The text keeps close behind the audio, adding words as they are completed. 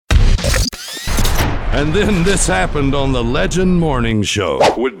And then this happened on the Legend Morning Show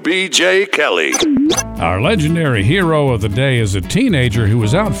with B.J. Kelly. Our legendary hero of the day is a teenager who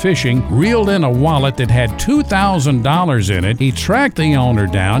was out fishing, reeled in a wallet that had $2,000 in it. He tracked the owner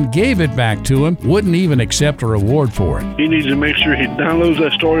down, gave it back to him, wouldn't even accept a reward for it. He needs to make sure he downloads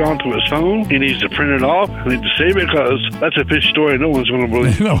that story onto his phone. He needs to print it off. He needs to save it because that's a fish story no one's going to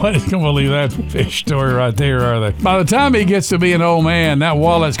believe. Nobody's going to believe that fish story right there, are they? By the time he gets to be an old man, that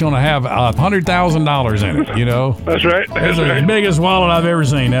wallet's going to have $100,000 in it, you know? That's right. That's the biggest wallet I've ever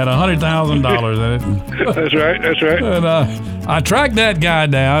seen. That $100,000 in it. That's right. That's right. And I tracked that guy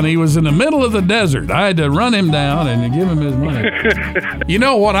down. He was in the middle of the desert. I had to run him down and give him his money. You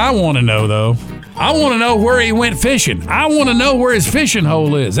know what I want to know, though? I want to know where he went fishing. I want to know where his fishing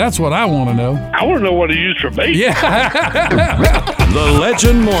hole is. That's what I want to know. I want to know what he used for bait. Yeah. The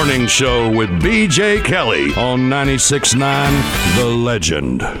Legend Morning Show with B.J. Kelly on 96.9 The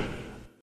Legend.